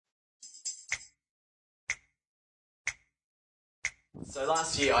So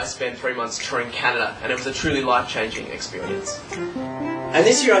last year I spent 3 months touring Canada, and it was a truly life-changing experience. And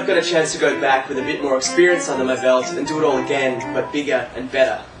this year I've got a chance to go back with a bit more experience under my belt and do it all again, but bigger and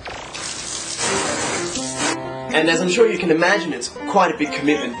better. And as I'm sure you can imagine, it's quite a big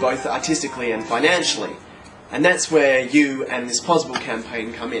commitment both artistically and financially. And that's where you and this Pozible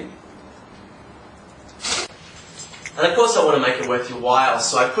campaign come in. And of course I want to make it worth your while,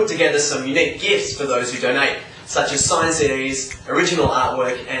 so I've put together some unique gifts for those who donate, such as signed CDs, original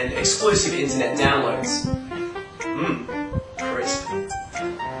artwork and exclusive internet downloads. Crisp.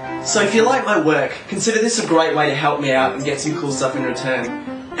 So if you like my work, consider this a great way to help me out and get some cool stuff in return.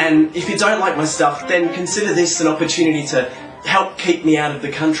 And if you don't like my stuff, then consider this an opportunity to help keep me out of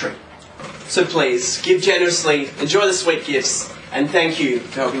the country. So please, give generously, enjoy the sweet gifts, and thank you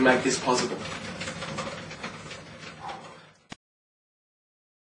for helping make this possible.